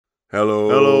Hello.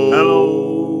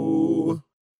 Hello.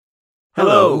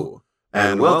 Hello.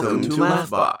 And welcome to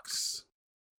Laughbox.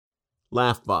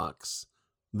 Laughbox,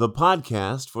 the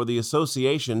podcast for the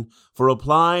Association for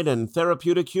Applied and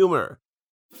Therapeutic Humor.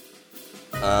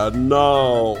 And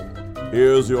now,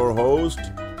 here's your host,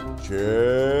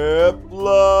 Chip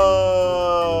Lutz.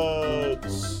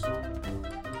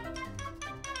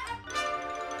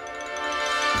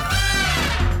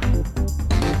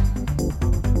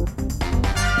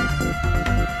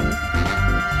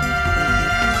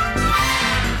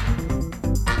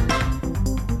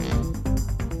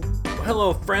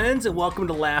 Hello, friends, and welcome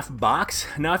to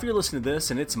Laughbox. Now, if you're listening to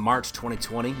this and it's March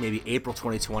 2020, maybe April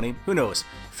 2020, who knows,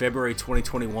 February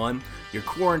 2021, you're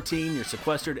quarantined, you're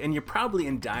sequestered, and you're probably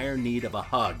in dire need of a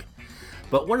hug.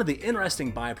 But one of the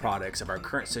interesting byproducts of our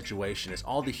current situation is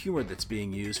all the humor that's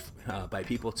being used by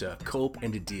people to cope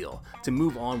and to deal, to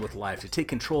move on with life, to take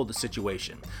control of the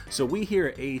situation. So we here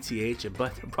at AETH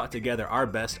have brought together our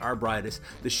best, our brightest,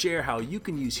 to share how you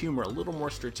can use humor a little more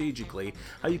strategically,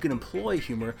 how you can employ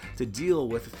humor to deal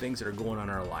with the things that are going on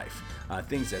in our life,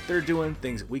 things that they're doing,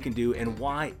 things that we can do, and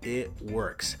why it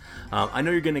works. I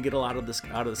know you're going to get a lot of this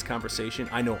out of this conversation.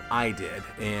 I know I did,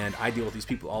 and I deal with these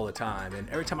people all the time, and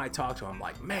every time I talk to them, I'm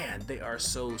like, man, they are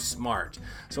so smart.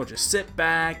 So just sit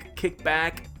back, kick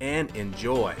back, and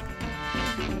enjoy.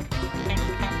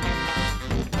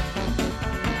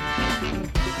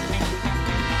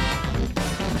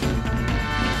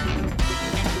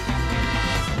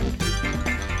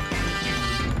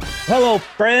 Hello,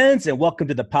 friends, and welcome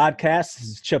to the podcast. This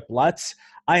is Chip Lutz.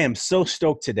 I am so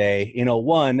stoked today.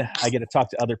 One, I get to talk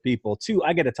to other people. Two,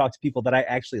 I get to talk to people that I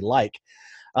actually like.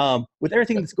 With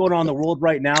everything that's going on in the world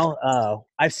right now,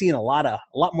 I've seen a lot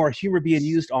more humor being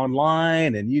used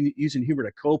online and using humor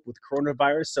to cope with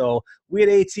coronavirus. So we at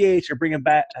ATH are bringing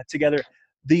back together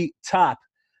the top,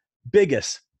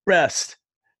 biggest, best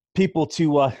people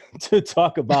to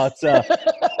talk about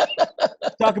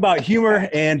humor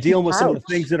and dealing with some of the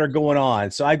things that are going on.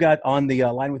 So I got on the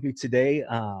line with me today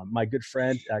my good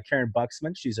friend Karen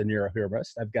Buxman. She's a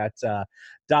neurohumorist. I've got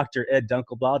Dr. Ed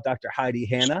Dunkelblau, Dr. Heidi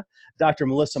Hanna, Dr.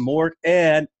 Melissa Mort,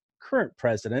 and current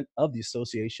president of the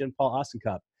association, Paul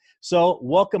Ostenkopf. So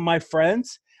welcome, my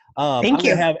friends. I'm going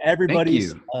to have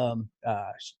everybody's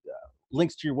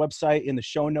links to your website in the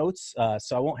show notes.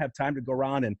 So I won't have time to go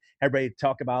around and everybody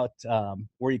talk about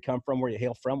where you come from, where you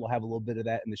hail from. We'll have a little bit of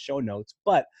that in the show notes.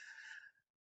 But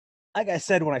like I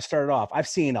said when I started off, I've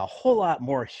seen a whole lot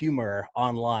more humor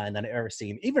online than I've ever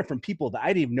seen, even from people that I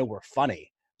didn't even know were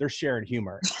funny. They're sharing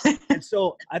humor. And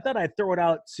so I thought I'd throw it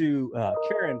out to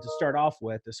Karen to start off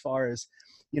with as far as,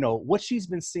 what she's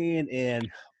been seeing and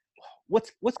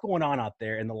what's going on out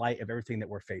there in the light of everything that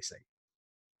we're facing.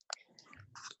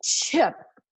 Chip,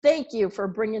 thank you for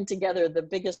bringing together the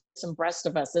biggest and breast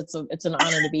of us. It's an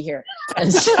honor to be here.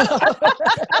 And so,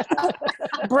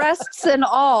 breasts and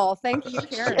all. Thank you,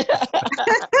 Karen. I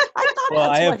thought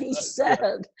that's what he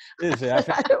said.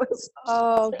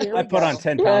 I put on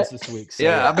 10 pounds this week. So.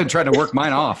 Yeah, I've been trying to work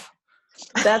mine off.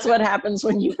 That's what happens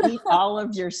when you eat all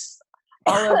of your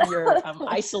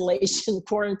isolation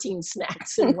quarantine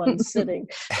snacks in one sitting.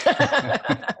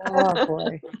 Oh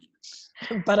boy.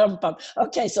 But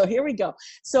okay, so here we go.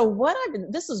 So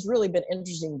this has really been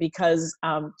interesting because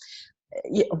I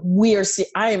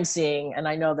am seeing, and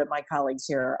I know that my colleagues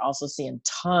here are also seeing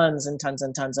tons and tons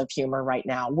and tons of humor right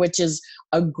now, which is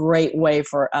a great way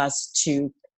for us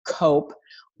to cope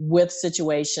with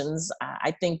situations. I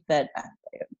think that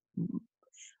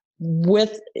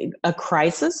with a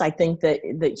crisis, I think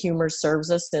that humor serves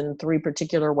us in three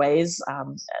particular ways: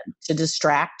 to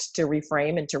distract, to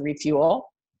reframe, and to refuel.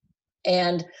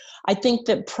 And I think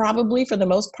that probably for the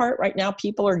most part right now,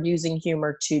 people are using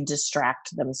humor to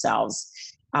distract themselves.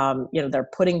 They're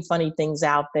putting funny things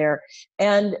out there,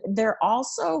 and they're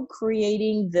also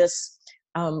creating this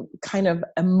kind of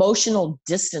emotional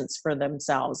distance for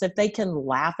themselves. If they can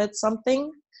laugh at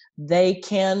something, they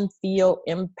can feel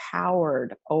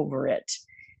empowered over it.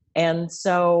 And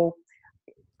so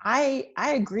I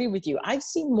agree with you. I've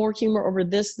seen more humor over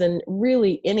this than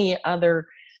really any other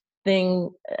thing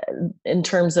in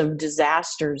terms of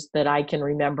disasters that I can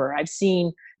remember. I've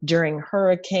seen during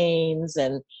hurricanes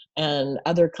and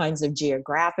other kinds of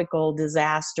geographical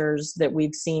disasters that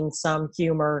we've seen some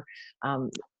humor.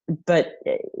 But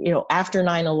after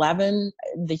 9/11,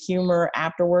 the humor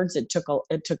afterwards, it took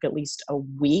at least a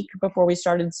week before we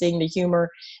started seeing the humor,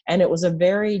 and it was a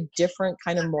very different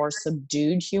kind of more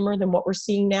subdued humor than what we're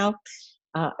seeing now.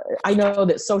 I know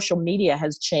that social media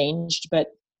has changed, but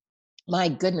my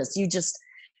goodness, you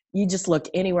just look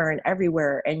anywhere and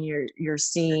everywhere and you're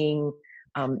seeing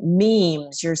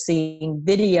memes, you're seeing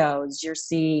videos, you're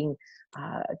seeing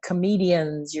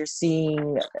comedians, you're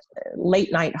seeing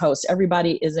late night hosts.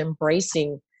 Everybody is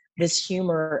embracing this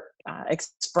humor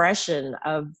expression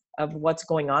of what's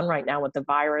going on right now with the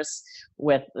virus,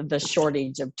 with the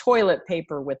shortage of toilet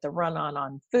paper, with the run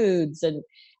on foods.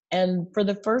 And for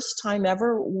the first time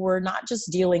ever, we're not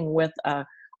just dealing with a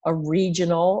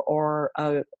regional or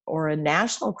a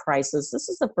national crisis. This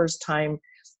is the first time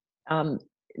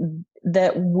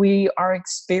that we are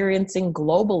experiencing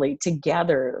globally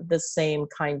together the same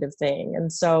kind of thing.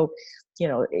 And so,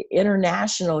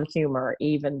 international humor,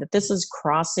 even that this is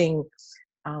crossing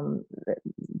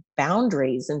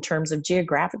boundaries in terms of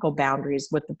geographical boundaries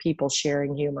with the people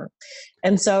sharing humor.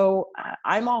 And so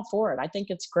I'm all for it. I think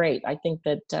it's great. I think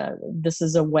that this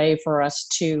is a way for us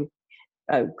to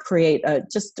create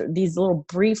just these little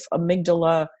brief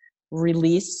amygdala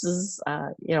releases.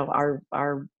 A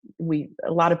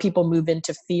lot of people move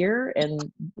into fear,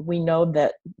 and we know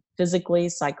that physically,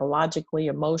 psychologically,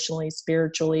 emotionally,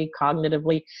 spiritually,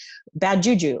 cognitively, bad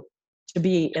juju to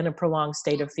be in a prolonged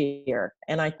state of fear.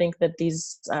 And I think that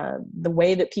the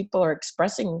way that people are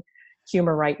expressing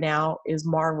humor right now is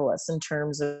marvelous in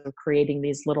terms of creating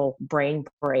these little brain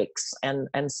breaks and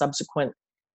subsequent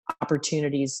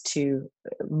opportunities to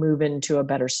move into a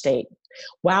better state.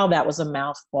 Wow, that was a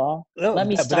mouthful. Let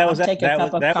me stop. Take a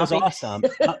cup of that coffee. was awesome.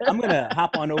 I'm going to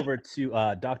hop on over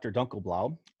to Dr.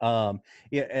 Dunkelblau.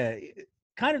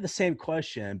 Kind of the same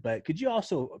question, but could you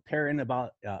also pair in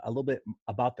about a little bit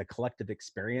about the collective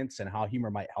experience and how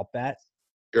humor might help that?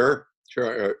 Sure.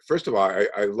 First of all,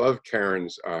 I love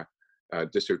Karen's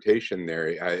dissertation there.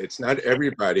 It's not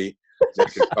everybody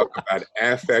that can talk about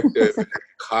affective,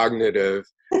 cognitive,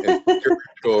 and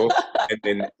spiritual, and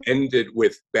then end it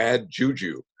with bad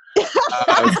juju.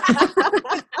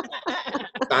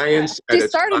 Science. She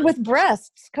started with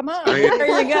breasts. Come on.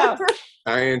 There you go.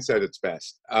 Science at its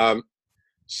best.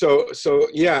 So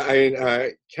yeah,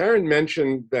 Karen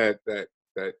mentioned that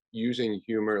using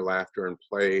humor, laughter, and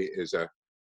play is a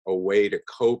way to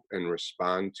cope and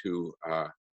respond to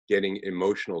getting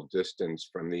emotional distance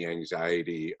from the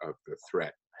anxiety of the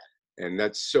threat. And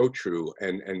that's so true.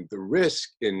 And the risk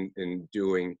in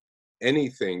doing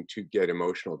anything to get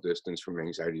emotional distance from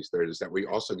anxiety's threat is that we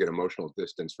also get emotional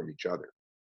distance from each other.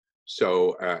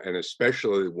 So, and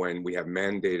especially when we have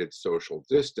mandated social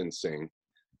distancing,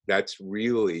 that's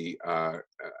really a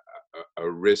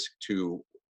risk to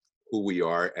who we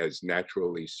are as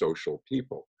naturally social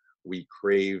people. We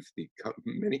crave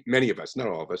many of us, not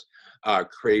all of us,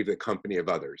 crave the company of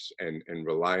others and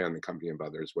rely on the company of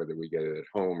others, whether we get it at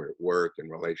home or at work and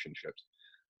relationships.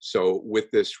 So with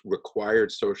this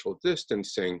required social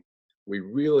distancing, we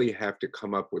really have to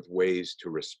come up with ways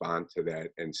to respond to that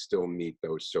and still meet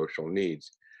those social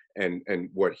needs. And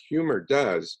what humor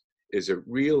does is it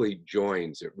really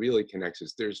joins, it really connects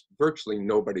us. There's virtually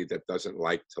nobody that doesn't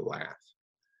like to laugh.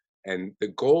 And the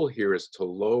goal here is to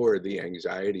lower the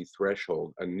anxiety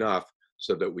threshold enough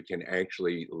so that we can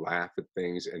actually laugh at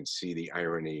things and see the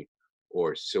irony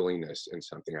or silliness in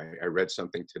something. I read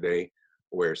something today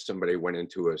where somebody went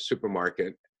into a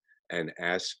supermarket and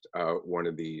asked one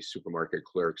of the supermarket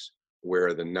clerks, "Where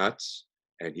are the nuts?"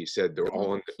 And he said, "They're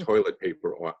all in the toilet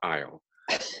paper aisle."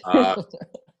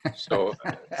 So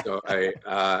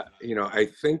I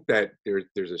think that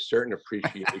there's a certain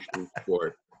appreciation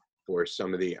for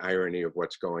some of the irony of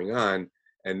what's going on,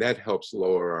 and that helps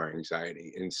lower our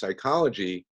anxiety. In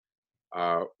psychology,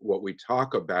 what we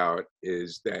talk about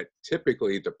is that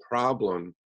typically the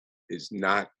problem is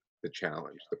not the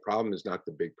challenge. The problem is not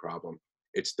the big problem.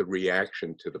 It's the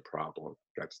reaction to the problem.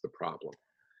 That's the problem.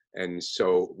 And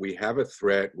so we have a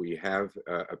threat, we have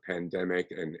a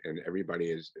pandemic, and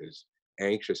everybody is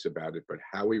anxious about it, but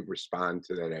how we respond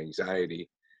to that anxiety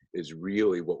is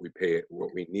really what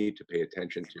we need to pay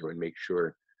attention to and make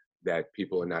sure that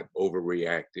people are not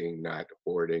overreacting, not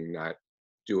hoarding, not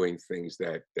doing things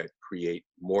that create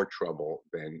more trouble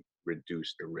than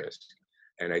reduce the risk.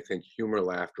 And I think humor,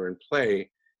 laughter, and play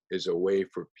is a way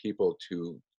for people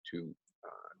to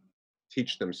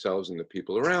teach themselves and the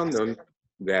people around them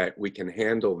that we can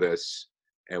handle this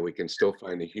and we can still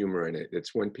find the humor in it.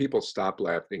 It's when people stop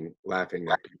laughing that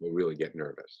people really get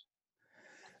nervous.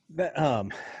 But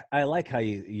I like how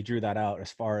you drew that out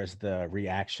as far as the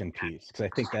reaction piece, because I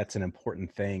think that's an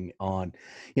important thing on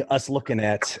us looking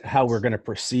at how we're going to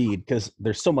proceed, because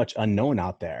there's so much unknown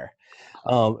out there.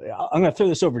 I'm going to throw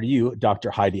this over to you,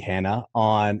 Dr. Heidi Hanna,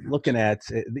 on looking at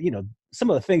some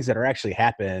of the things that are actually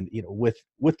happening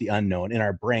with the unknown in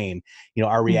our brain,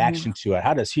 our reaction to it.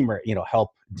 How does humor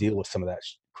help deal with some of that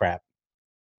crap?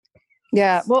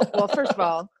 Yeah. Well, first of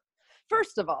all,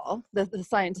 first of all, the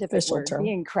scientific Official word, term.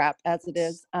 being crap as it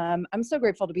is, I'm so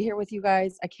grateful to be here with you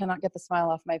guys. I cannot get the smile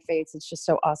off my face. It's just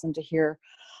so awesome to hear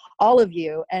all of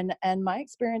you. And my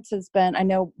experience has been, I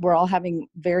know we're all having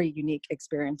very unique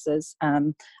experiences.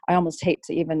 I almost hate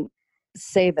to even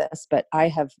say this, but I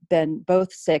have been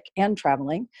both sick and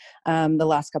traveling the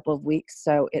last couple of weeks.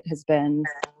 So it has been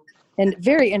a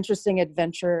very interesting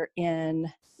adventure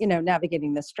in,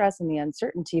 navigating the stress and the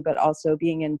uncertainty, but also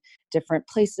being in different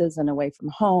places and away from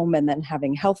home, and then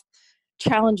having health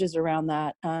challenges around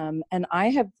that. And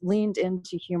I have leaned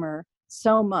into humor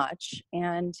so much.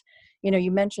 And,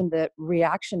 you mentioned the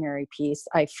reactionary piece.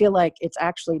 I feel like it's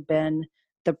actually been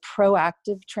the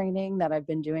proactive training that I've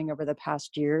been doing over the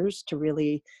past years to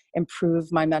really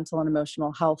improve my mental and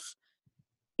emotional health,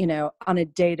 on a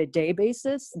day-to-day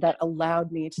basis, that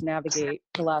allowed me to navigate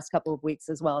the last couple of weeks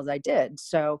as well as I did.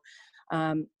 So,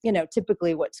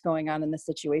 typically what's going on in this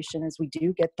situation is we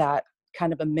do get that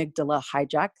kind of amygdala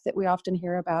hijack that we often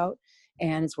hear about.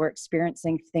 And as we're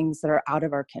experiencing things that are out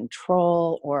of our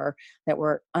control or that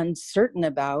we're uncertain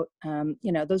about,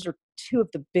 those are two of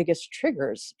the biggest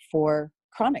triggers for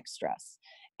chronic stress.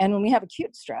 And when we have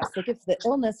acute stress, like if the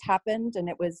illness happened and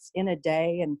it was in a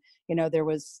day and, there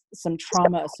was some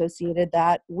trauma associated,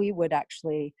 that we would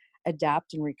actually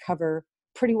adapt and recover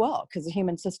pretty well, because the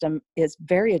human system is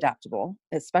very adaptable,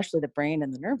 especially the brain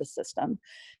and the nervous system.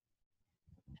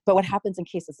 But what happens in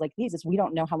cases like these is we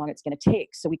don't know how long it's going to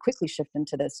take. So we quickly shift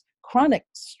into this chronic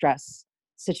stress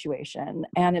situation.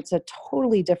 And it's a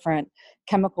totally different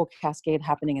chemical cascade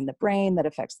happening in the brain that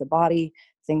affects the body.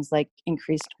 Things like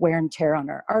increased wear and tear on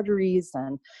our arteries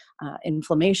and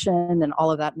inflammation and all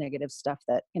of that negative stuff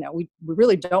that, we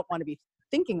really don't want to be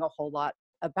thinking a whole lot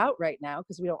about right now,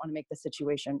 because we don't want to make the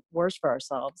situation worse for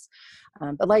ourselves.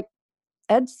 But like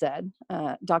Ed said,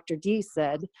 Dr. D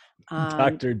said,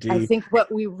 Dr. D. I think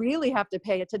what we really have to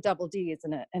pay to double D is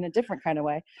in a different kind of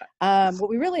way. What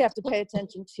we really have to pay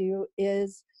attention to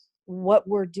is what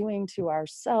we're doing to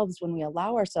ourselves when we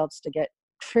allow ourselves to get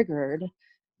triggered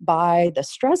by the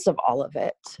stress of all of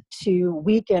it to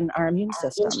weaken our immune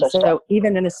system. So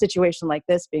even in a situation like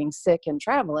this, being sick and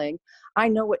traveling, I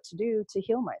know what to do to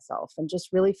heal myself, and just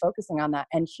really focusing on that.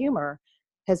 And humor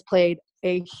has played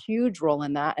a huge role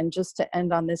in that. And just to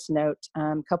end on this note,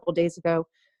 a couple of days ago,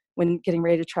 when getting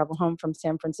ready to travel home from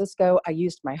San Francisco, I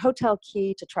used my hotel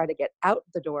key to try to get out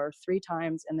the door 3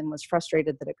 times and then was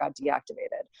frustrated that it got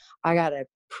deactivated. I got a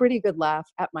pretty good laugh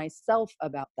at myself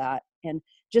about that. And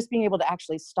just being able to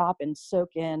actually stop and soak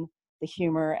in the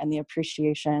humor and the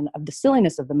appreciation of the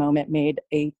silliness of the moment made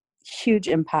a huge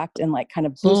impact in like kind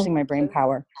of boosting my brain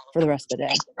power for the rest of the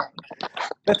day.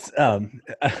 That's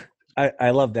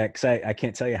I love that, because I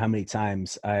can't tell you how many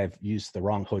times I've used the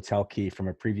wrong hotel key from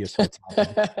a previous hotel.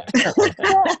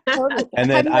 And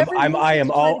then I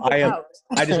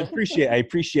just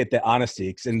appreciate the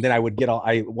honesty. And then I would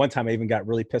one time I even got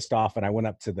really pissed off, and I went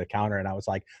up to the counter and I was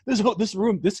like, this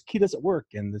room, this key doesn't work.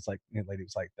 And the lady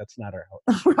was like, that's not our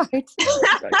hotel. Right.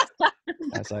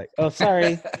 I was like, oh,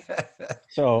 sorry.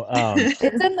 So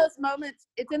it's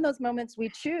in those moments we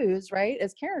choose, right,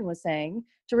 as Karen was saying,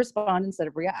 to respond instead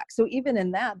of react. So even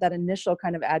in that initial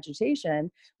kind of agitation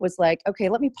was like, okay,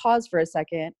 let me pause for a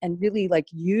second and really like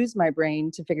use my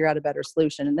brain to figure out a better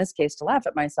solution. In this case, to laugh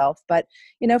at myself. But,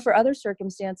 for other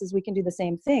circumstances, we can do the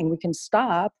same thing. We can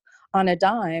stop on a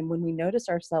dime when we notice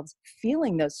ourselves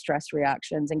feeling those stress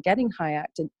reactions and getting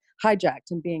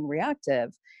hijacked and being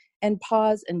reactive, and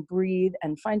pause and breathe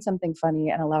and find something funny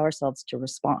and allow ourselves to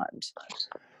respond.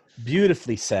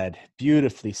 Beautifully said,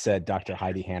 Dr.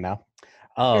 Heidi Hanna.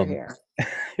 Here.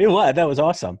 That was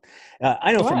awesome.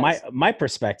 I know from my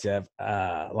perspective,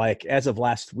 like as of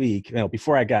last week,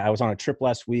 before I was on a trip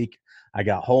last week. I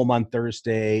got home on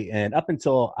Thursday, and up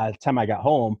until the time I got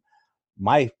home,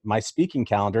 my speaking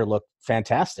calendar looked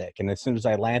fantastic. And as soon as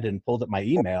I landed and pulled up my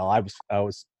email, I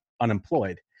was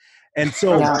unemployed. And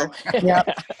so,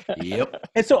 Yep.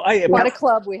 And so what a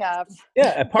club we have.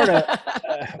 Yeah. Part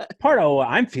of what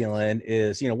I'm feeling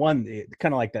is, one,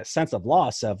 kind of like that sense of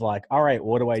loss of like, all right,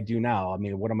 what do I do now? I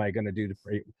mean, what am I going to do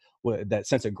that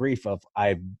sense of grief of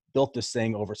I've built this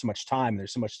thing over so much time.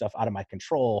 There's so much stuff out of my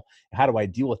control. How do I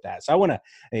deal with that? So I want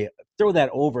to throw that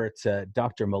over to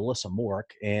Dr. Melissa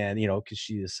Mork, and, because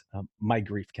she is my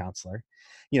grief counselor.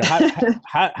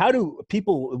 How do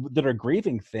people that are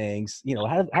grieving things,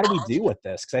 how do we deal with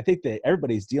this? Because I think that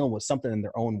everybody's dealing with something in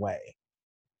their own way.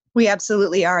 We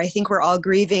absolutely are. I think we're all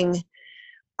grieving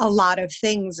a lot of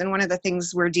things. And one of the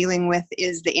things we're dealing with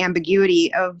is the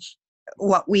ambiguity of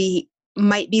what we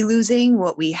might be losing,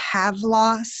 what we have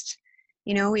lost.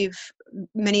 We've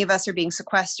many of us are being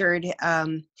sequestered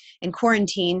and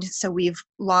quarantined. So we've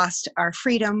lost our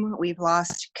freedom, we've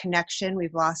lost connection,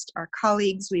 we've lost our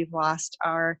colleagues, we've lost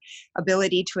our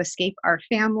ability to escape our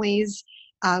families,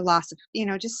 loss of,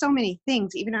 just so many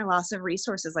things, even our loss of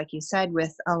resources, like you said,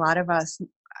 with a lot of us,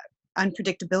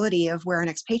 unpredictability of where our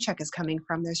next paycheck is coming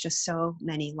from. There's just so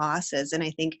many losses. And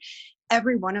I think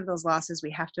every one of those losses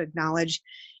we have to acknowledge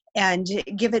and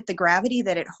give it the gravity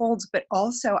that it holds. But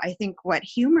also, I think what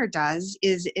humor does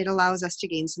is it allows us to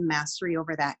gain some mastery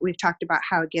over that. We've talked about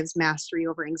how it gives mastery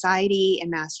over anxiety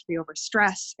and mastery over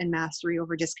stress and mastery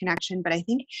over disconnection. But I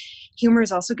think humor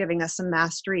is also giving us some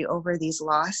mastery over these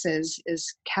losses, as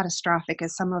catastrophic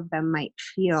as some of them might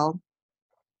feel.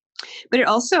 But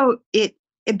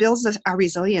it builds our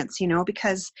resilience,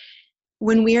 because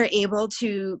when we are able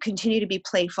to continue to be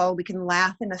playful, we can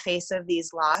laugh in the face of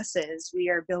these losses. We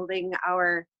are building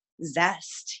our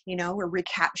zest, we're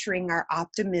recapturing our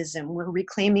optimism, we're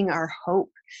reclaiming our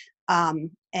hope,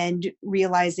 and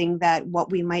realizing that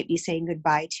what we might be saying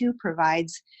goodbye to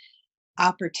provides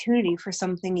opportunity for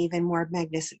something even more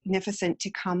magnificent to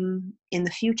come in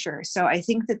the future. So I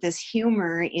think that this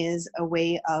humor is a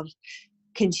way of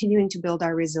continuing to build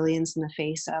our resilience in the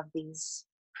face of these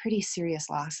pretty serious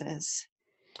losses.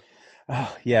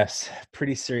 Oh, yes,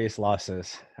 pretty serious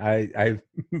losses. I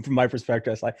from my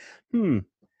perspective, I was like, I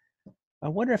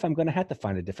wonder if I'm going to have to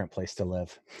find a different place to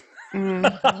live. Oh,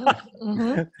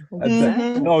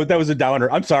 that was a downer.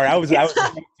 I'm sorry. I was me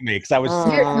because I was.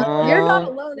 You're not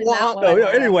alone in that one. No,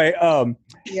 anyway,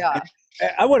 yeah.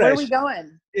 I want to. Where are we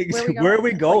going? Where are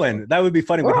we going? That would be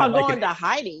funny. We're all going to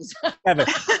Heidi's.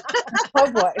 Oh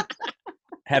boy.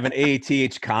 Have an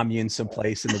AATH commune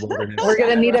someplace in the wilderness. We're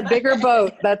going to need a bigger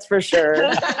boat, that's for sure.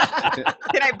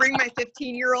 Can I bring my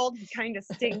 15-year-old? He kind of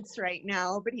stinks right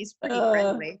now, but he's pretty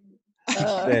friendly.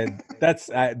 That's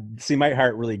see, my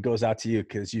heart really goes out to you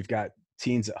because you've got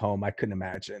teens at home. I couldn't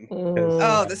imagine.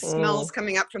 The smells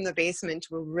coming up from the basement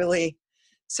will really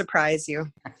surprise you.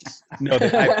 No,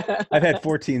 I've had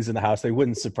 4 teens in the house. They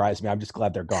wouldn't surprise me. I'm just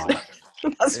glad they're gone.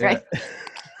 That's right.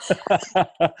 I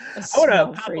want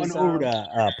to pop on over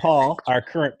to Paul, our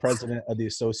current president of the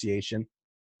association.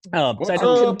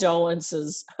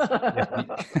 Condolences. Because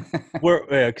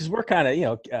we're kind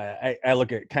of, I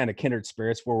look at kind of kindred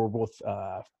spirits where we're both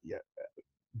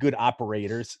good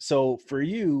operators. So for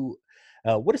you,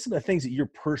 what are some of the things that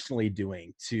you're personally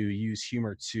doing to use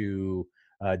humor to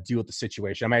deal with the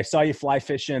situation? I mean, I saw you fly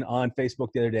fishing on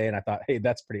Facebook the other day, and I thought, hey,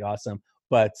 that's pretty awesome.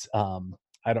 But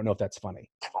I don't know if that's funny.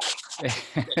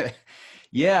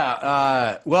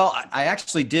 Yeah. Well, I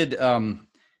actually did the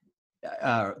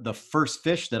first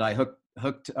fish that I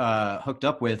hooked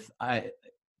up with. There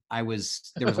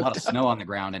was a lot of snow on the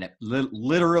ground, and it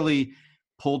literally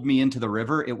pulled me into the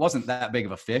river. It wasn't that big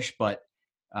of a fish, but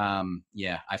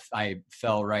I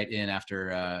fell right in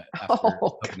after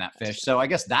hooking that fish. So I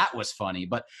guess that was funny.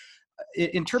 But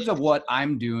in terms of what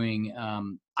I'm doing,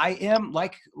 I am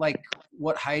like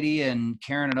what Heidi and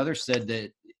Karen and others said,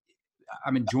 that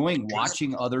I'm enjoying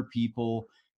watching other people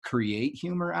create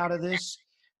humor out of this.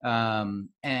 And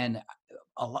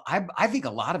I think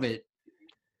a lot of it,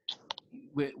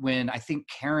 when I think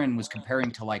Karen was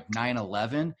comparing to like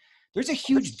 9/11, there's a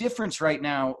huge difference right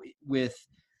now with,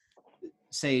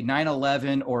 say,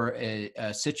 9/11 or a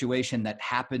situation that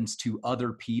happens to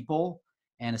other people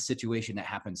and a situation that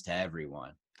happens to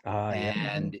everyone.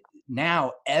 And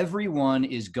now everyone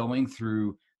is going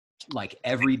through like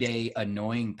everyday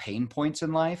annoying pain points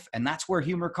in life. And that's where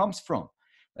humor comes from.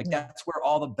 Like that's where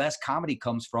all the best comedy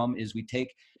comes from, is we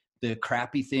take the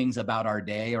crappy things about our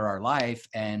day or our life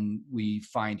and we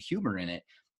find humor in it.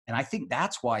 And I think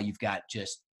that's why you've got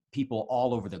just people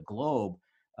all over the globe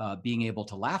being able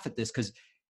to laugh at this. Because,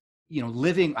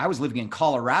 I was living in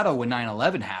Colorado when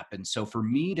 9/11 happened. So for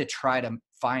me to try to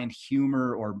find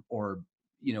humor or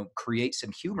create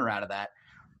some humor out of that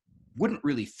wouldn't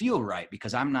really feel right,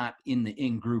 because I'm not in the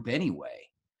in-group anyway.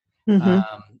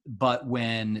 But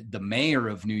when the mayor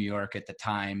of New York at the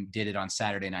time did it on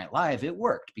Saturday Night Live, it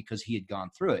worked because he had gone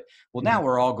through it. Well, now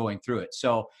we're all going through it.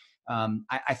 So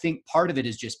I think part of it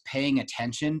is just paying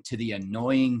attention to the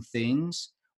annoying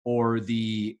things, or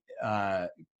the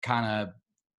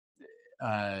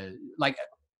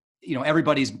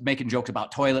everybody's making jokes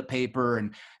about toilet paper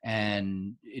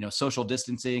and social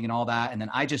distancing and all that. And then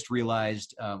I just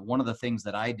realized one of the things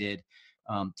that I did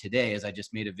today is I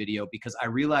just made a video, because I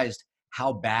realized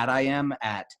how bad I am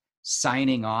at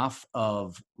signing off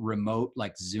of remote,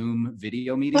 like Zoom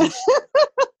video meetings.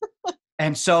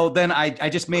 And so then I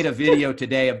just made a video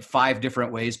today of 5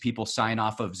 different ways people sign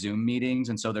off of Zoom meetings.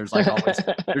 And so there's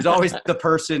always the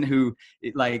person who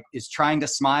like is trying to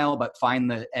smile but find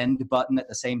the end button at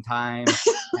the same time,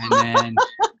 and then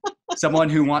someone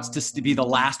who wants to be the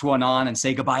last one on and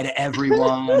say goodbye to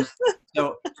everyone.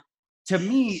 So to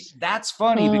me, that's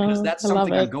funny because that's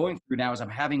something I'm going through now. Is I'm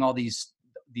having all these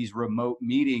remote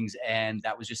meetings, and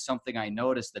that was just something I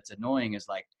noticed that's annoying. Is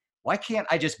like, why can't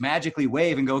I just magically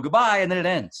wave and go goodbye and then it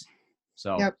ends?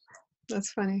 So Yep,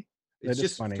 that's funny. It's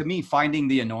just funny to me, finding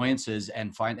the annoyances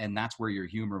and that's where your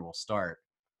humor will start.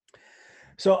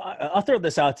 So I'll throw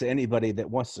this out to anybody that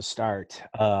wants to start.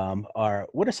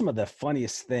 What are some of the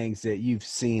funniest things that you've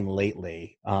seen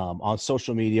lately on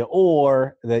social media,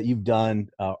 or that you've done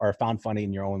or found funny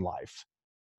in your own life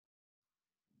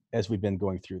as we've been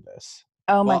going through this?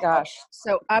 Oh my gosh.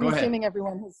 So I'm assuming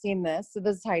everyone has seen this. So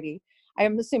this is Heidi. I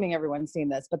am assuming everyone's seen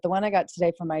this, but the one I got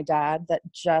today from my dad that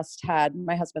just had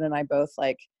my husband and I both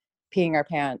like peeing our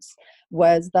pants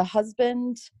was the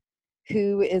husband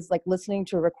who is like listening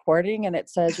to a recording and it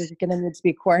says you're going to need to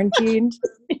be quarantined.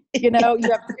 You know, you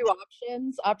have 2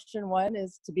 options. Option 1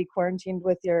 is to be quarantined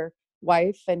with your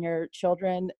wife and your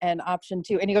children, and option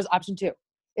 2, and he goes, option 2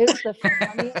 is the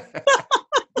funniest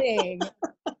thing.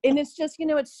 And it's just, you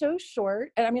know, it's so short.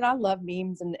 And I mean, I love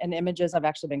memes and images. I've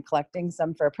actually been collecting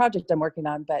some for a project I'm working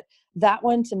on, but that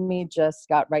one to me just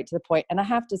got right to the point. And I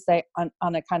have to say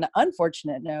on a kind of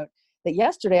unfortunate note, that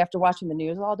yesterday after watching the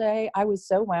news all day, I was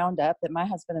so wound up that my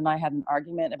husband and I had an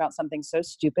argument about something so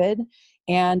stupid.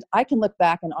 And I can look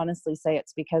back and honestly say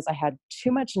it's because I had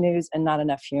too much news and not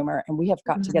enough humor. And we have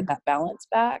got to get that balance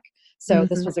back. So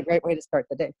this was a great way to start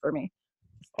the day for me.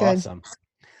 Good. Awesome.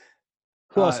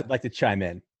 Who else would like to chime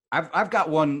in? I've got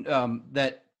one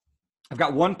that I've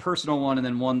got one personal one, and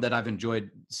then one that I've enjoyed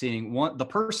seeing. The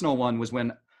personal one was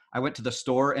when I went to the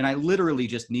store and I literally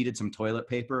just needed some toilet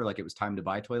paper. Like it was time to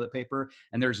buy toilet paper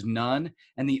and there's none.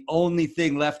 And the only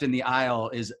thing left in the aisle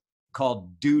is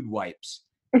called dude wipes.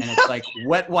 And it's like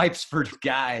wet wipes for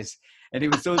guys. And it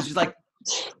was just like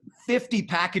 50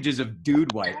 packages of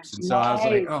dude wipes. And so I was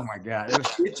like, oh my God,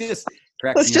 it just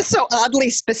cracked me up. It's just so oddly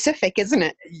specific, isn't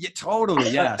it? Yeah, totally.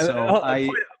 Yeah. So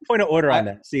point of order on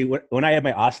that. See, when I had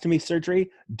my ostomy surgery,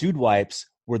 dude wipes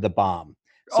were the bomb.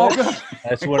 So good.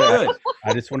 That's what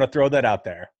I just want to throw that out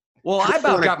there. Well, I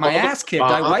about got my ass kicked.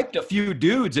 I wiped a few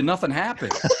dudes and nothing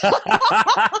happened.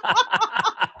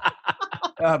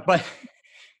 But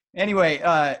anyway,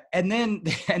 and then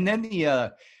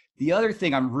the other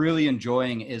thing I'm really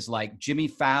enjoying is like Jimmy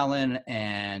Fallon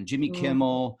and Jimmy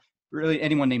Kimmel, really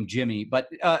anyone named Jimmy, but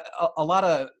a lot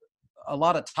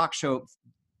of talk show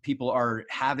people are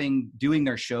doing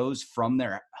their shows from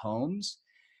their homes,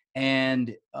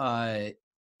 and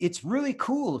it's really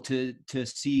cool to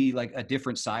see like a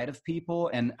different side of people.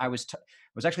 And I was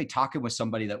actually talking with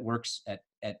somebody that works at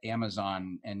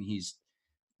Amazon, and he's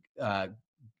got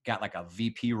like a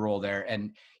VP role there.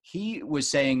 And he was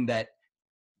saying that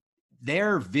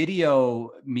their video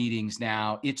meetings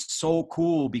now, it's so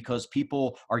cool because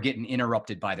people are getting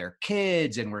interrupted by their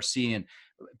kids and we're seeing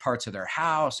parts of their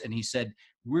house. And he said,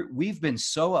 we've been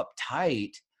so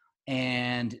uptight,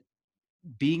 and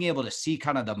being able to see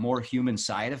kind of the more human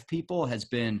side of people has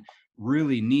been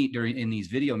really neat in these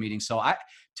video meetings. So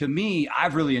to me,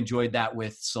 I've really enjoyed that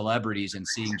with celebrities and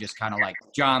seeing just kind of like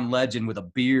John Legend with a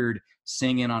beard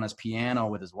singing on his piano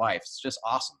with his wife. It's just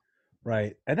awesome.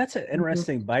 Right. And that's an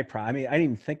interesting byproduct. I mean, I didn't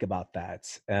even think about that.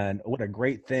 And what a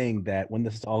great thing that when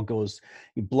this all goes,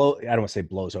 I don't want to say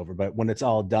blows over, but when it's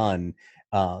all done,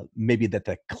 maybe that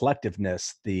the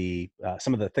collectiveness,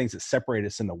 some of the things that separate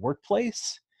us in the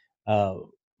workplace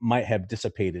might have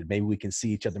dissipated. Maybe we can see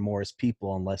each other more as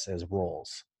people and less as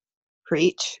roles.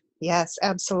 Preach. Yes,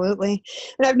 absolutely.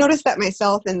 And I've noticed that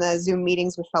myself in the Zoom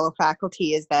meetings with fellow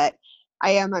faculty is that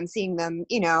I'm seeing them,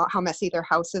 how messy their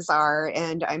houses are.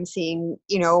 And I'm seeing,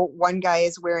 one guy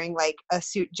is wearing like a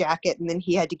suit jacket and then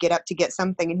he had to get up to get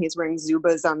something and he's wearing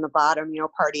Zubas on the bottom,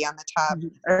 party on the top,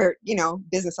 or,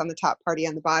 business on the top, party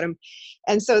on the bottom.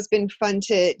 And so it's been fun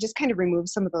to just kind of remove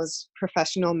some of those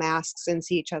professional masks and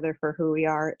see each other for who we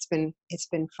are. It's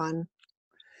been fun.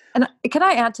 And can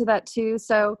I add to that too?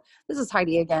 So this is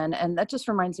Heidi again, and that just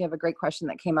reminds me of a great question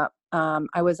that came up.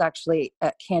 I was actually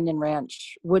at Canyon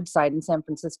Ranch Woodside in San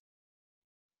Francisco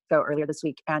earlier this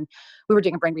week, and we were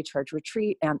doing a brain recharge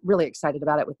retreat and really excited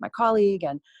about it with my colleague.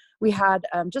 And we had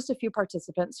just a few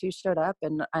participants who showed up,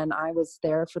 and I was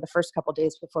there for the first couple of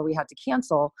days before we had to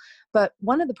cancel. But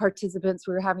one of the participants,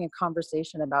 we were having a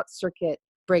conversation about circuit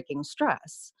breaking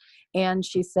stress. And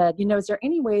she said, is there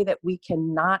any way that we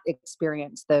can not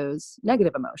experience those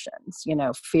negative emotions,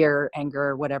 fear,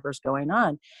 anger, whatever's going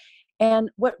on? And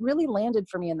what really landed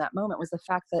for me in that moment was the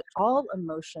fact that all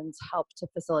emotions help to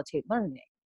facilitate learning.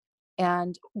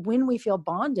 And when we feel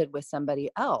bonded with somebody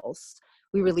else,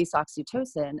 we release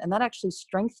oxytocin, and that actually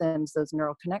strengthens those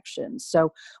neural connections.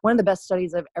 So one of the best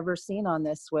studies I've ever seen on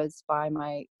this was by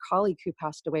my colleague who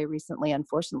passed away recently,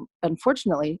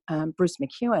 unfortunately, Bruce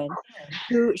McEwen,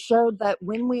 who showed that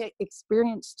when we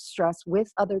experience stress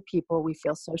with other people we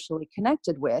feel socially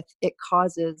connected with, it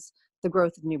causes the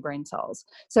growth of new brain cells.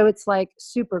 So it's like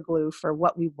super glue for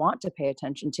what we want to pay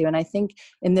attention to. And I think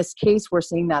in this case, we're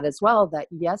seeing that as well, that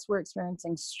yes, we're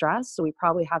experiencing stress, so we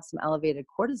probably have some elevated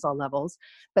cortisol levels,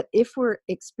 but if we're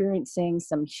experiencing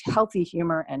some healthy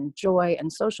humor and joy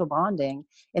and social bonding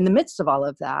in the midst of all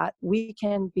of that, we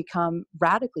can become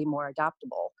radically more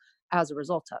adaptable as a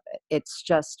result of it. It's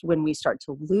just when we start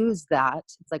to lose that,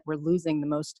 it's like we're losing the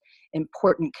most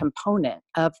important component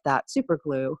of that super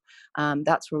glue.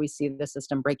 That's where we see the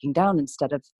system breaking down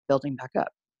instead of building back up.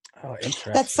 Oh,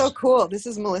 interesting. That's so cool. This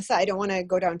is Melissa. I don't want to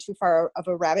go down too far of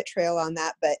a rabbit trail on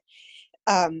that, but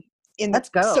let's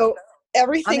go. So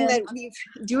everything that we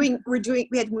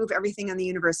had to move everything on the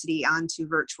university onto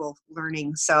virtual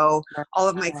learning. So all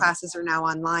of my classes are now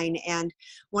online. And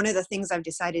one of the things I've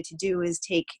decided to do is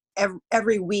take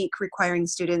every week requiring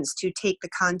students to take the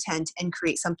content and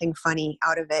create something funny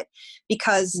out of it,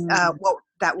 because what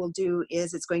that will do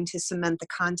is it's going to cement the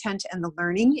content and the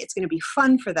learning. It's going to be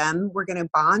fun for them. We're going to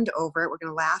bond over it. We're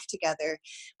going to laugh together.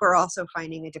 We're also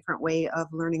finding a different way of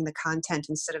learning the content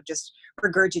instead of just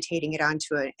regurgitating it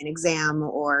onto an exam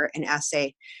or an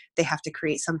essay. They have to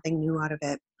create something new out of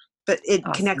it. But it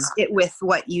connects it with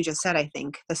what you just said, I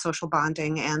think, the social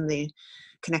bonding and the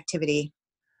connectivity.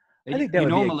 I think that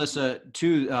Melissa,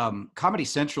 too, Comedy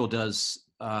Central does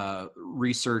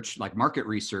research, like market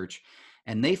research,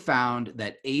 and they found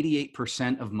that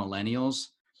 88% of millennials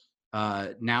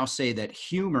now say that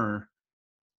humor,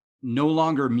 no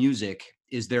longer music,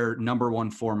 is their number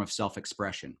one form of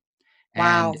self-expression.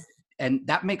 Wow. And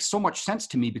that makes so much sense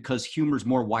to me, because humor is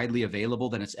more widely available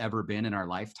than it's ever been in our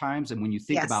lifetimes. And when you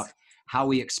think about how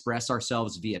we express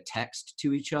ourselves via text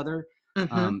to each other,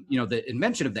 the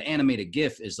invention of the animated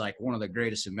GIF is like one of the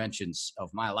greatest inventions of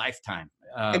my lifetime.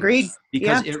 Agreed.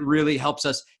 Because it really helps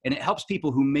us, and it helps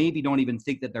people who maybe don't even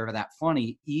think that they're that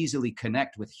funny easily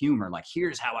connect with humor. Like,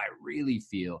 here's how I really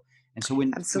feel. And so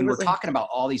when we're talking about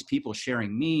all these people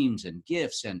sharing memes and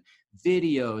GIFs and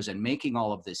videos and making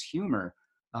all of this humor,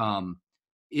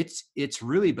 it's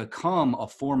really become a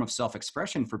form of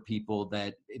self-expression for people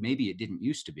that maybe it didn't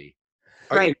used to be.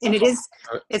 Right. And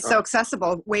it's so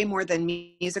accessible, way more than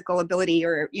musical ability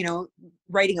or,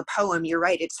 writing a poem. You're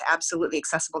right. It's absolutely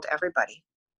accessible to everybody.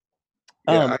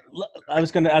 I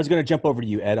was gonna jump over to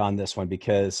you, Ed, on this one,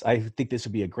 because I think this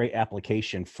would be a great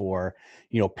application for,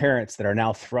 parents that are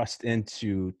now thrust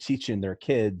into teaching their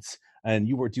kids, and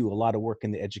you do a lot of work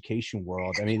in the education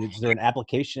world. I mean, is there an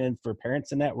application for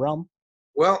parents in that realm?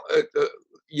 Well,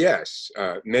 yes,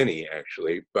 many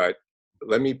actually, but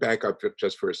let me back up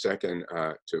just for a second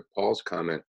to Paul's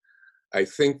comment. I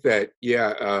think that,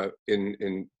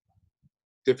 in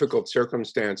difficult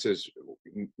circumstances,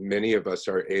 many of us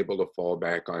are able to fall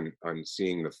back on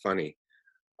seeing the funny.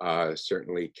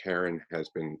 Certainly, Karen has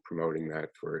been promoting that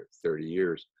for 30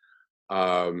 years,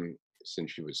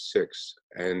 since she was 6.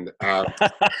 And I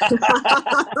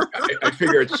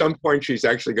figure at some point she's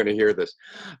actually going to hear this.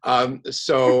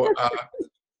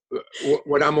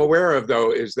 What I'm aware of,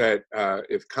 though, is that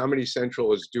if Comedy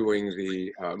Central is doing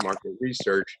the market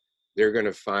research, they're going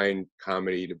to find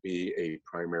comedy to be a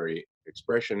primary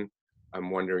expression. I'm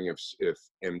wondering if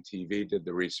MTV did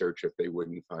the research, if they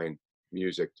wouldn't find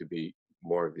music to be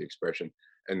more of the expression.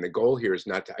 And the goal here is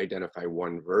not to identify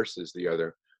one versus the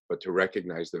other, but to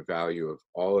recognize the value of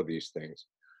all of these things.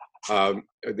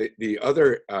 The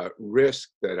other risk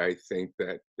that I think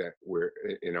that we're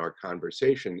in our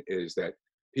conversation is that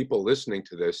people listening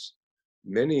to this,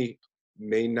 many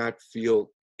may not feel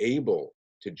able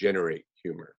to generate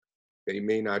humor. They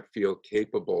may not feel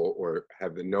capable or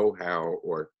have the know-how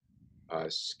or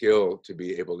skill to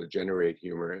be able to generate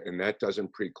humor, and that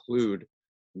doesn't preclude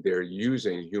their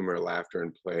using humor, laughter,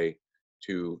 and play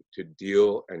to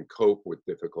deal and cope with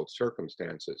difficult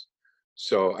circumstances.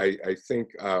 So I think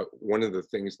one of the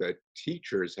things that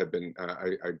teachers have been,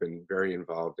 I've been very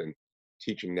involved in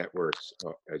teaching networks,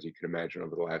 as you can imagine,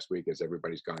 over the last week, as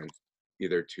everybody's gone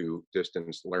either to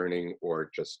distance learning or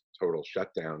just total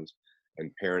shutdowns, and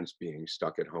parents being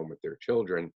stuck at home with their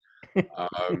children.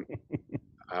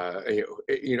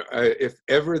 If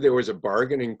ever there was a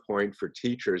bargaining point for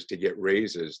teachers to get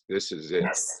raises, this is it.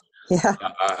 Yes. Yeah.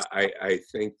 I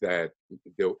think that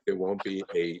there won't be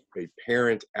a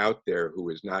parent out there who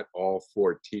is not all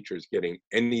for teachers getting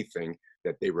anything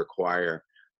that they require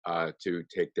to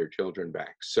take their children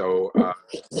back. So,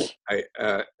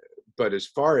 but as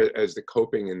far as the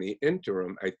coping in the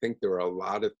interim, I think there are a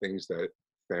lot of things that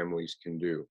families can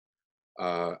do.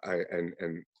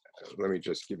 And let me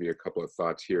just give you a couple of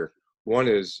thoughts here. One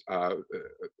is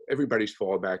everybody's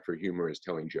fallback for humor is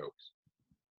telling jokes.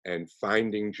 And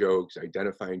finding jokes,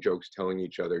 identifying jokes, telling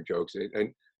each other jokes,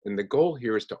 and the goal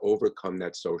here is to overcome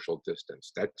that social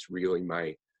distance. That's really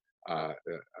my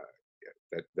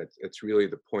that's really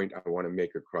the point I want to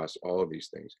make across all of these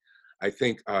things. I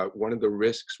think one of the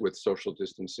risks with social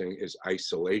distancing is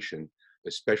isolation,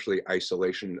 especially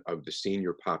isolation of the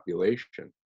senior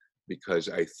population, because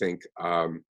I think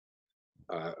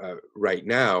right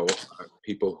now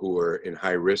people who are in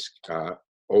high risk,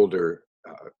 older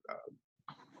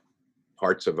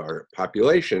parts of our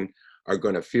population are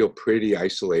going to feel pretty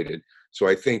isolated. So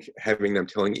I think having them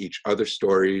telling each other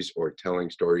stories or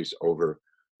telling stories over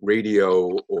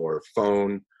radio or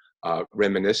phone,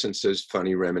 reminiscences,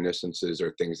 funny reminiscences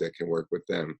are things that can work with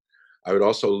them. I would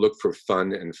also look for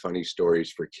fun and funny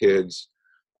stories for kids,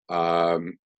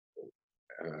 playing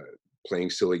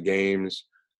silly games.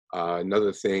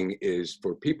 Another thing is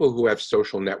for people who have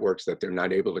social networks that they're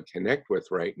not able to connect with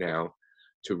right now,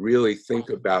 to really think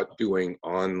about doing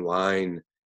online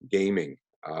gaming,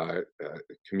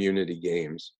 community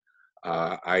games.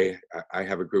 I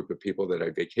have a group of people that I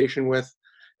vacation with,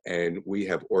 and we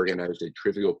have organized a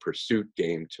Trivial Pursuit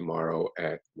game tomorrow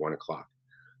at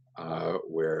 1:00,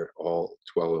 where all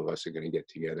 12 of us are going to get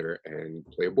together and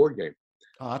play a board game.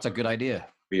 Oh, that's a good idea.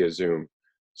 Via Zoom.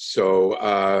 So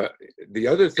the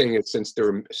other thing is, since there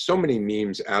are so many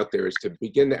memes out there, is to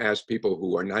begin to ask people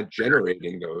who are not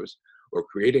generating those or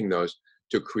creating those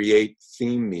to create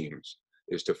theme memes,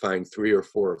 is to find 3 or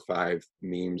 4 or 5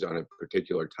 memes on a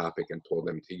particular topic and pull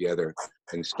them together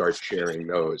and start sharing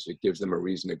those. It gives them a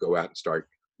reason to go out and start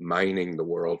mining the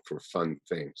world for fun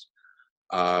things.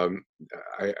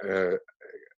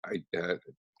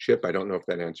 Chip, I don't know if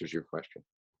that answers your question.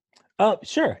 Oh,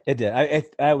 sure, it did.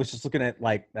 I was just looking at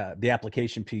like the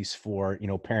application piece for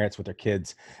parents with their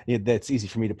kids. That's easy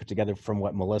for me to put together from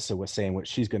what Melissa was saying, what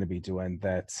she's going to be doing.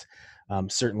 That's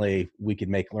certainly we could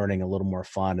make learning a little more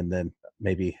fun, and then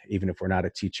maybe even if we're not a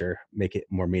teacher, make it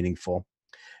more meaningful.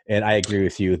 And I agree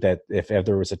with you that if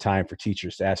there was a time for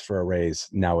teachers to ask for a raise,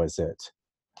 now is it.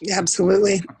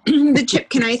 Absolutely. The Chip,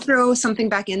 can I throw something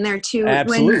back in there too?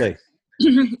 Absolutely.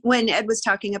 When Ed was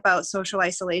talking about social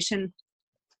isolation,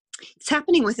 it's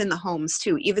happening within the homes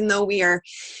too. Even though we are,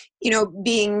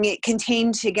 being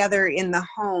contained together in the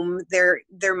home, there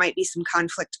might be some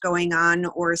conflict going on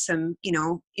or some,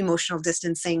 emotional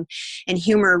distancing. And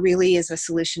humor really is a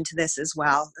solution to this as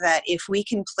well. That if we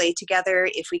can play together,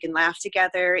 if we can laugh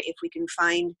together, if we can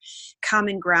find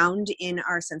common ground in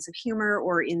our sense of humor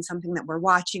or in something that we're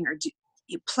watching or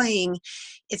playing,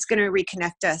 it's going to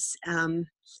reconnect us.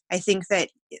 I think that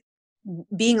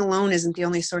being alone isn't the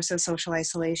only source of social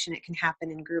isolation. It can happen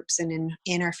in groups and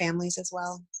in our families as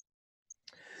well.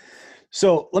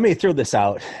 So let me throw this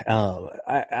out.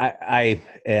 I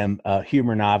am a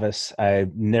humor novice.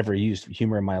 I've never used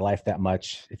humor in my life that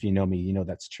much. If you know me, you know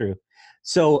that's true.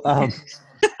 So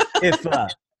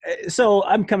so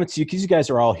I'm coming to you because you guys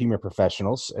are all humor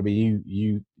professionals. I mean,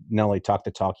 you not only talk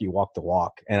the talk, you walk the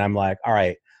walk. And I'm like, all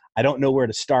right, I don't know where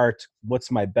to start. What's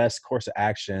my best course of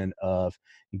action of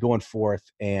going forth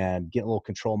and getting a little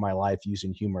control of my life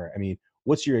using humor? I mean,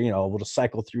 what's your, we'll just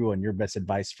cycle through and your best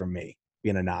advice from me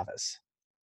being a novice.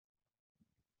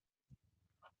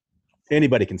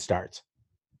 Anybody can start.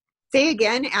 Say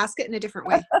again, ask it in a different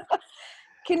way.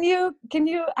 Can you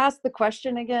ask the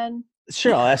question again?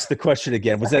 Sure, I'll ask the question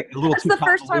again. Was that a little too convoluted? That's the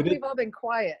first time we've all been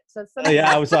quiet. So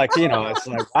yeah, I was like, it's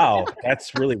like, wow,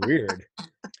 that's really weird.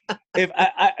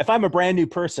 If I'm a brand new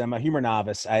person, I'm a humor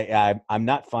novice. I'm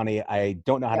not funny. I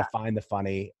don't know how to find the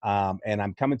funny. And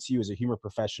I'm coming to you as a humor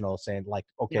professional saying like,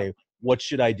 okay, what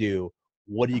should I do?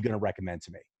 What are you going to recommend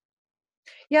to me?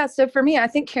 Yeah. So for me, I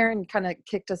think Karen kind of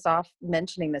kicked us off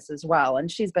mentioning this as well.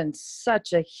 And she's been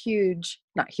such a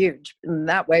not huge in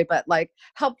that way, but like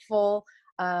helpful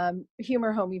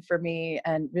humor homie for me,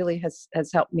 and really has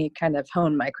helped me kind of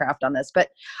hone my craft on this. But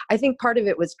I think part of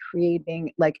it was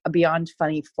creating like a Beyond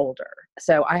Funny folder.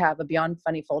 So I have a Beyond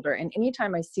Funny folder, and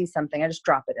anytime I see something, I just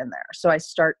drop it in there. So I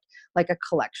start like a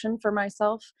collection for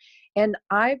myself. And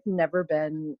I've never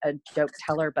been a joke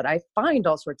teller, but I find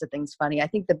all sorts of things funny. I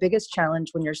think the biggest challenge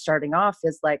when you're starting off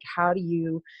is like, how do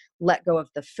you let go of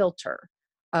the filter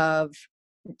of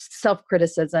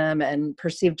self-criticism and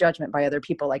perceived judgment by other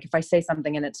people? Like, if I say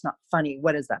something and it's not funny,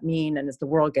 what does that mean? And is the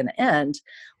world going to end?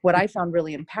 What I found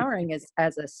really empowering is,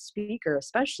 as a speaker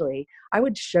especially, I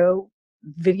would show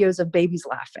videos of babies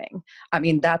laughing. I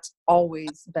mean, that's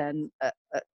always been a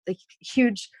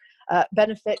huge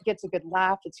benefit. Gets a good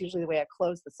laugh. It's usually the way I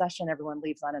close the session. Everyone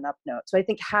leaves on an up note. So I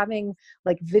think having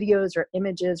like videos or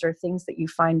images or things that you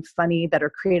find funny that are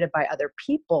created by other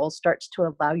people starts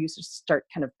to allow you to start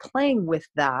kind of playing with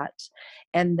that.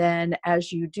 And then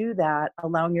as you do that,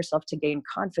 allowing yourself to gain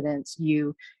confidence,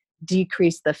 you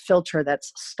decrease the filter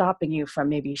that's stopping you from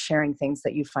maybe sharing things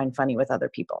that you find funny with other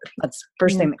people. That's the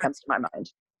first thing that comes to my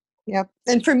mind. Yep.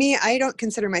 And for me, I don't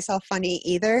consider myself funny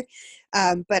either,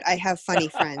 but I have funny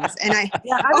friends, and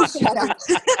shut up.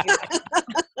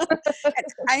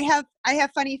 I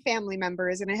have funny family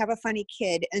members, and I have a funny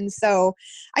kid, and so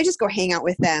I just go hang out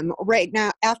with them. Right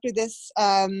now, after this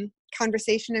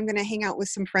conversation, I'm going to hang out with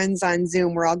some friends on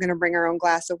Zoom. We're all going to bring our own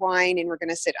glass of wine, and we're going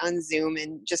to sit on Zoom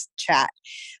and just chat.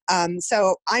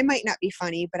 So I might not be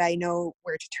funny, but I know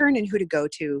where to turn and who to go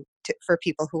to for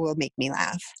people who will make me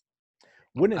laugh.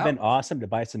 Wouldn't it have been awesome to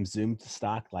buy some Zoom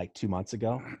stock like 2 months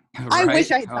ago? Right? I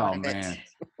wish I thought of man.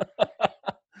 it.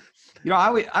 You know,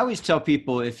 I always tell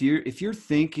people, if you're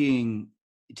thinking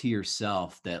to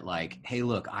yourself that like, hey,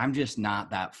 look, I'm just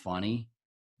not that funny,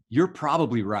 you're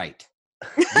probably right.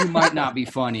 You might not be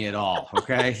funny at all,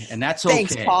 okay? And that's okay.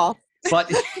 Thanks, Paul.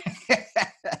 But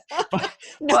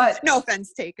no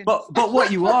offense taken. But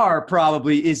what you are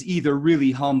probably is either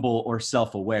really humble or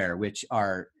self-aware, which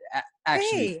are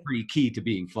actually pretty key to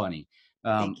being funny.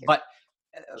 But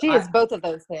she is both of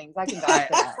those things. I can vouch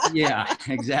for that. Yeah,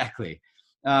 exactly.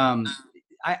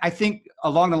 I think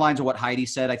along the lines of what Heidi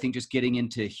said, I think just getting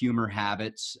into humor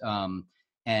habits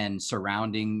and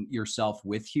surrounding yourself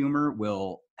with humor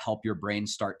will help your brain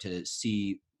start to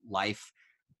see life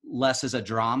less as a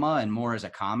drama and more as a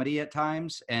comedy at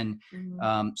times. And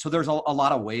so there's a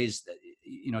lot of ways that,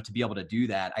 you know, to be able to do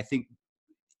that. I think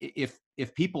if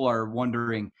people are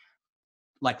wondering,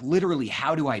 like, literally,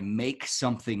 how do I make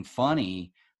something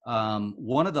funny?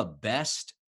 One of the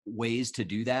best ways to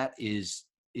do that is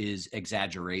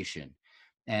exaggeration.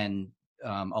 And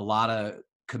a lot of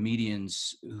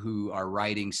comedians who are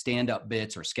writing stand-up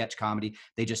bits or sketch comedy,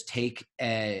 they just take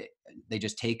a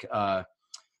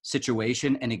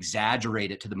situation and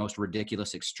exaggerate it to the most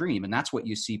ridiculous extreme. And that's what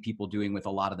you see people doing with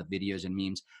a lot of the videos and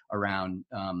memes around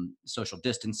social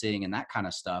distancing and that kind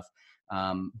of stuff.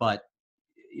 But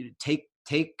take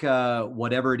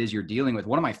whatever it is you're dealing with.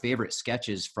 One of my favorite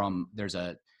sketches there's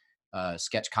a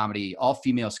sketch comedy,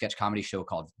 all-female sketch comedy show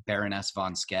called Baroness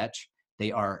Von Sketch.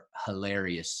 They are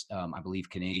hilarious. I believe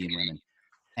Canadian women.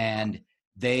 And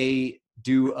they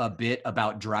do a bit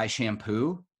about dry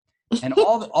shampoo. And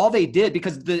all they did,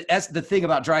 because the thing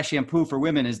about dry shampoo for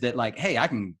women is that, like, hey, I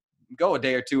can go a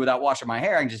day or two without washing my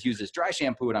hair. I can just use this dry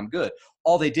shampoo and I'm good.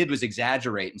 All they did was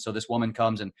exaggerate. And so this woman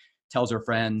comes and tells her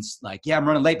friends, like, yeah, I'm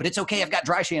running late, but it's okay. I've got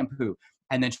dry shampoo.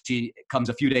 And then she comes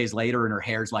a few days later and her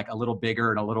hair's like a little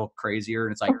bigger and a little crazier.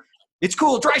 And it's like, it's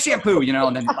cool, dry shampoo, you know?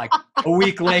 And then like a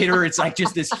week later, it's like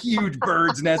just this huge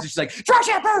bird's nest. And she's like, dry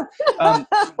shampoo.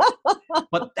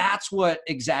 But that's what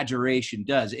exaggeration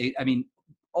does. I mean,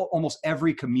 almost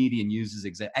every comedian uses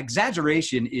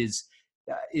exaggeration is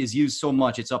used so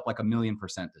much. It's up like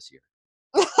 1,000,000% this year.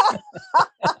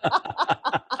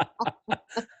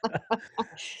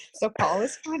 So Paul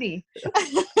is funny.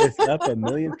 It's up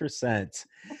 1,000,000%.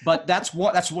 But that's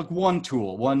like one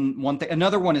tool, one thing.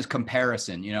 Another one is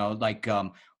comparison. You know, like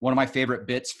one of my favorite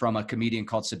bits from a comedian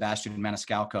called Sebastian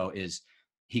Maniscalco is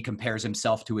he compares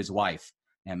himself to his wife.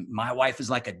 And my wife is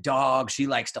like a dog. She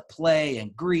likes to play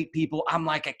and greet people. I'm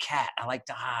like a cat. I like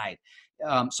to hide.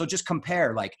 So just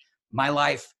compare, like, my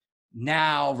life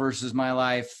now versus my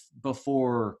life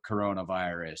before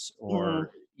coronavirus,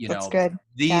 or you know,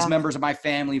 these members of my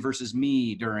family versus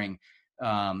me during,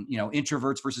 you know,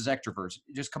 introverts versus extroverts.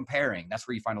 Just comparing. That's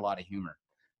where you find a lot of humor.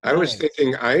 I was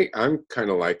thinking, I'm kind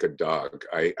of like a dog.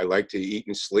 I like to eat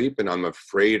and sleep, and I'm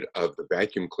afraid of the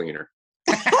vacuum cleaner.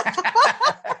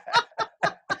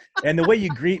 And the way you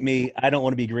greet me, I don't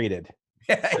want to be greeted.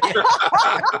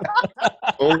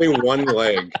 Only one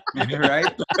leg.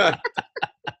 Right?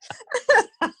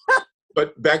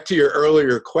 But back to your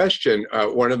earlier question,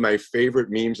 one of my favorite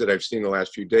memes that I've seen the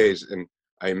last few days, and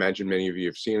I imagine many of you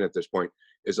have seen at this point,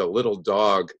 is a little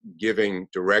dog giving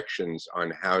directions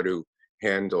on how to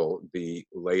handle the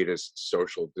latest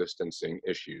social distancing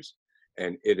issues.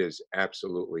 and it is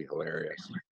absolutely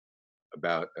hilarious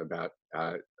about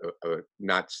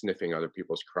not sniffing other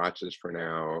people's crotches for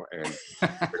now, and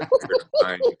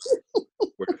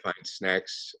where to find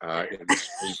snacks in the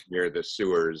street near the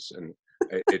sewers, and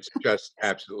it's just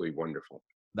absolutely wonderful.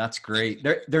 That's great.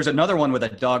 There's another one with a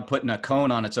dog putting a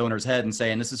cone on its owner's head and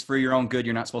saying, "This is for your own good.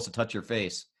 You're not supposed to touch your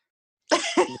face."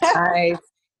 Nice.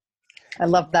 I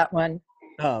love that one.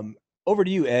 Over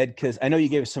to you, Ed, because I know you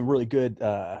gave us some really good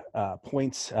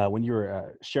points when you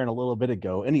were sharing a little bit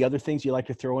ago. Any other things you like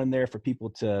to throw in there for people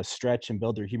to stretch and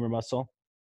build their humor muscle?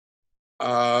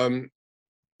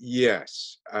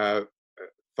 Yes.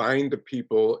 Find the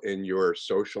people in your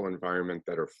social environment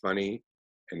that are funny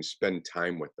and spend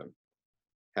time with them.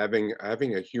 Having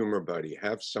a humor buddy,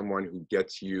 have someone who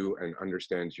gets you and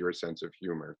understands your sense of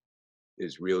humor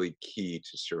is really key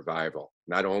to survival,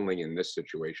 not only in this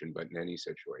situation, but in any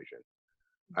situation.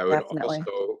 I would Definitely.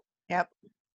 also, Yep.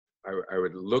 I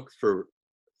would look for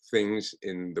things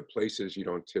in the places you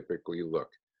don't typically look.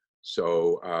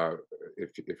 So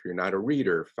if you're not a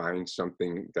reader, find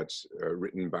something that's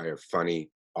written by a funny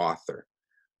author.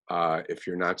 If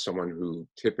you're not someone who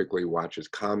typically watches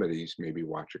comedies, maybe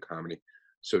watch a comedy.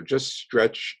 So just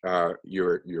stretch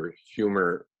your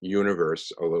humor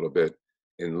universe a little bit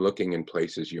in looking in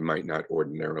places you might not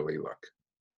ordinarily look.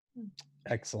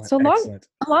 Excellent. So Excellent.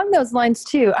 along those lines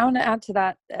too, I want to add to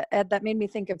that, Ed, that made me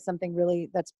think of something really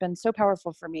that's been so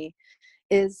powerful for me,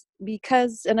 is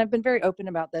because, and I've been very open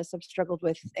about this, I've struggled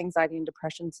with anxiety and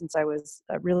depression since I was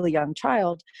a really young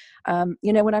child.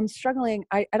 When I'm struggling,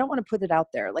 I don't want to put it out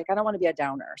there. Like, I don't want to be a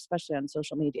downer, especially on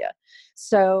social media.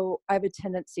 So I have a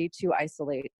tendency to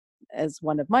isolate as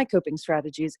one of my coping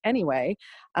strategies anyway.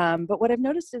 But what I've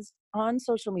noticed is on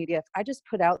social media, if I just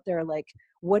put out there, like,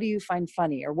 what do you find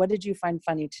funny? Or what did you find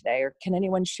funny today? Or can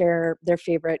anyone share their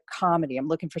favorite comedy? I'm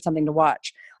looking for something to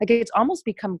watch. Like, it's almost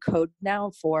become code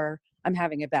now for I'm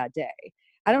having a bad day.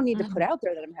 I don't need to put out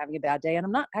there that I'm having a bad day. And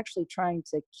I'm not actually trying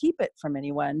to keep it from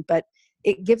anyone, but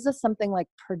it gives us something like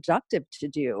productive to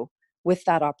do with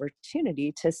that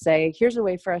opportunity to say, here's a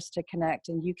way for us to connect,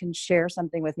 and you can share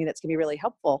something with me that's going to be really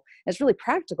helpful. It's really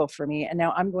practical for me. And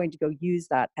now I'm going to go use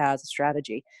that as a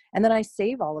strategy. And then I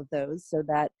save all of those so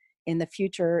that in the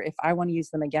future, if I want to use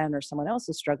them again or someone else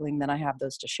is struggling, then I have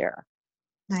those to share.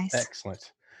 Nice.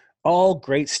 Excellent. All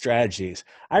great strategies.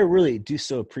 I really do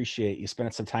so appreciate you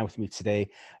spending some time with me today.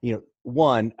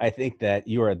 One, I think that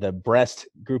you are the best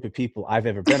group of people I've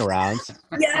ever been around.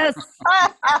 Yes.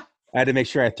 I had to make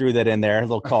sure I threw that in there, a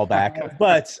little callback.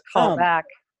 But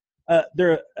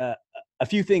there are a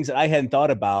few things that I hadn't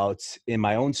thought about in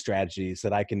my own strategies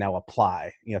that I can now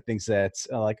apply. Things that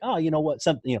like, oh, you know what,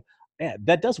 something, yeah,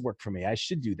 that does work for me. I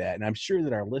should do that. And I'm sure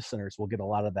that our listeners will get a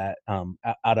lot of that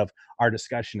out of our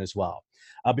discussion as well.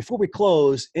 Before we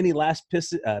close, any last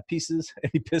pieces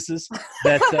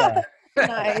that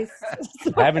Nice.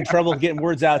 I'm having trouble getting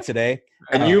words out today.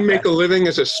 And you make a living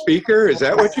as a speaker? Is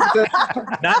that what you said?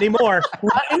 Not anymore.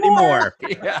 Not anymore.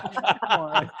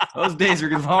 Yeah. Those days are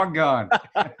long gone.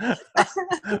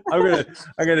 I'm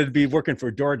gonna be working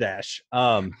for DoorDash.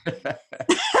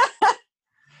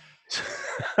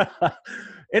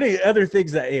 Any other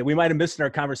things that we might have missed in our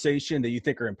conversation that you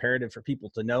think are imperative for people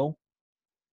to know?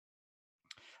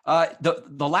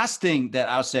 The last thing that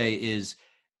I'll say is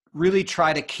really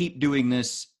try to keep doing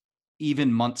this even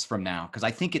months from now, because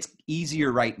I think it's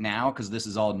easier right now because this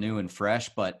is all new and fresh,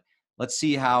 but let's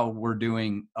see how we're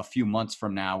doing a few months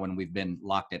from now when we've been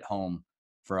locked at home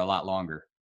for a lot longer.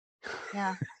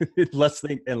 Yeah.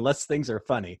 Unless things are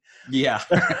funny. Yeah.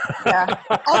 Yeah.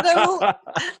 Although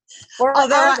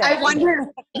I wonder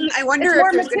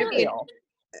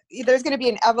if there's going to be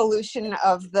an evolution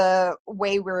of the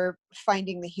way we're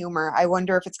finding the humor. I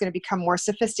wonder if it's going to become more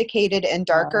sophisticated and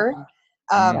darker.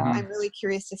 I'm really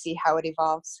curious to see how it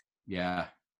evolves. Yeah.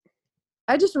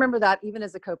 I just remember that even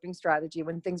as a coping strategy,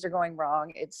 when things are going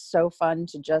wrong, it's so fun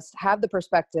to just have the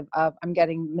perspective of I'm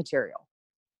getting material.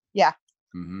 Yeah.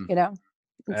 Mm-hmm. It's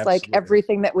Absolutely. like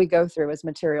everything that we go through is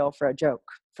material for a joke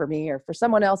for me or for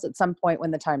someone else at some point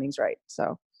when the timing's right.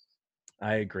 So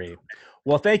I agree.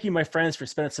 Well, thank you, my friends, for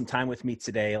spending some time with me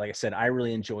today. Like I said, I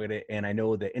really enjoyed it, and I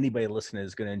know that anybody listening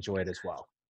is going to enjoy it as well.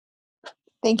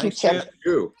 Thank you, Chip. Thank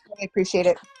you. I appreciate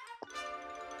it.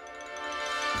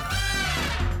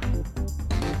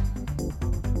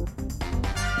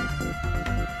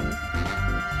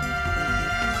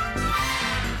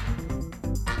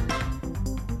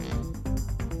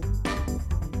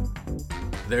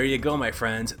 There you go, my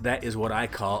friends. That is what I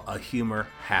call a humor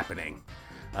happening.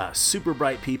 Super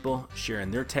bright people sharing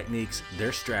their techniques,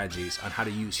 their strategies on how to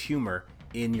use humor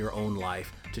in your own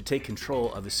life to take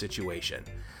control of a situation.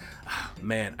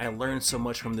 Man, I learned so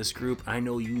much from this group. I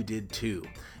know you did too.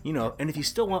 And if you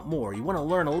still want more, you want to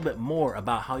learn a little bit more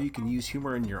about how you can use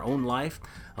humor in your own life,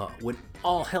 when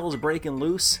all hell's breaking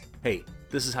loose, hey,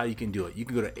 this is how you can do it. You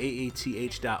can go to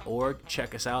aath.org,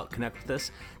 check us out, connect with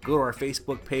us. Go to our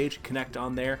Facebook page, connect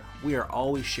on there. We are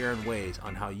always sharing ways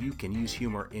on how you can use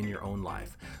humor in your own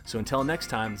life. So until next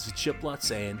time, this is Chip Lutz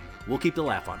saying, we'll keep the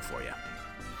laugh on for you.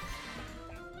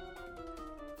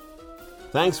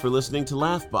 Thanks for listening to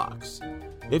LaughBox.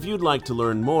 If you'd like to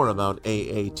learn more about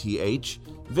AATH,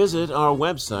 visit our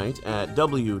website at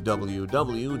www.aath.org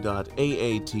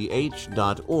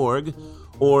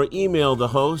or email the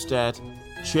host at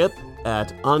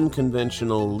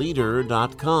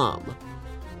chip@unconventionalleader.com.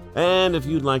 And if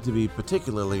you'd like to be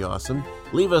particularly awesome,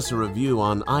 leave us a review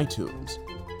on iTunes.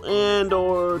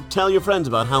 Or tell your friends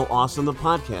about how awesome the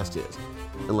podcast is,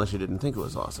 unless you didn't think it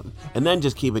was awesome. And then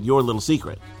just keep it your little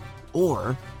secret.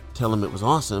 Or tell them it was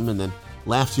awesome and then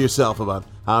laugh to yourself about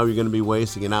how you're going to be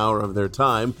wasting an hour of their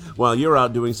time while you're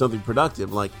out doing something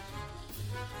productive, like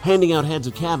handing out heads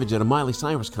of cabbage at a Miley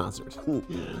Cyrus concert.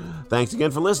 Thanks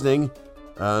again for listening,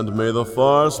 and may the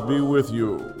farce be with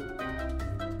you.